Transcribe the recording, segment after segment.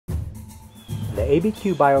The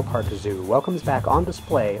ABQ BioPark Zoo welcomes back on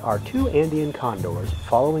display our two Andean Condors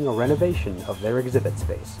following a renovation of their exhibit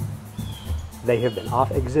space. They have been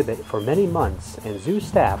off exhibit for many months, and zoo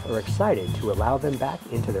staff are excited to allow them back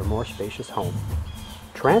into their more spacious home.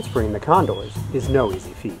 Transferring the condors is no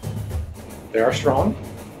easy feat. They are strong,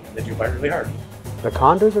 they do bite really hard. The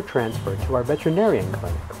condors are transferred to our veterinarian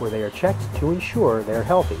clinic, where they are checked to ensure they are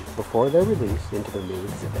healthy before they're released into their new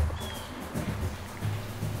exhibit.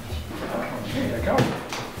 Here they go.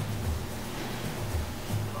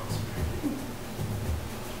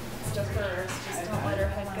 Just hers. Just don't let her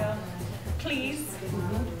head go. Please.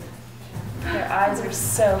 Their eyes are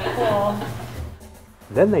so cool.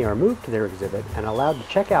 Then they are moved to their exhibit and allowed to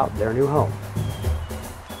check out their new home.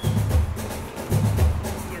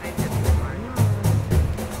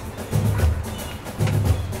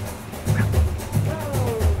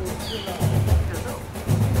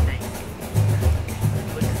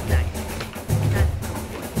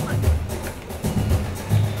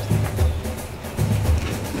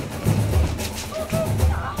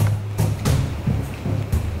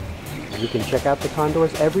 You can check out the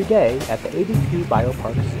condors every day at the ABQ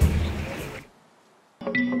BioPark Zoo.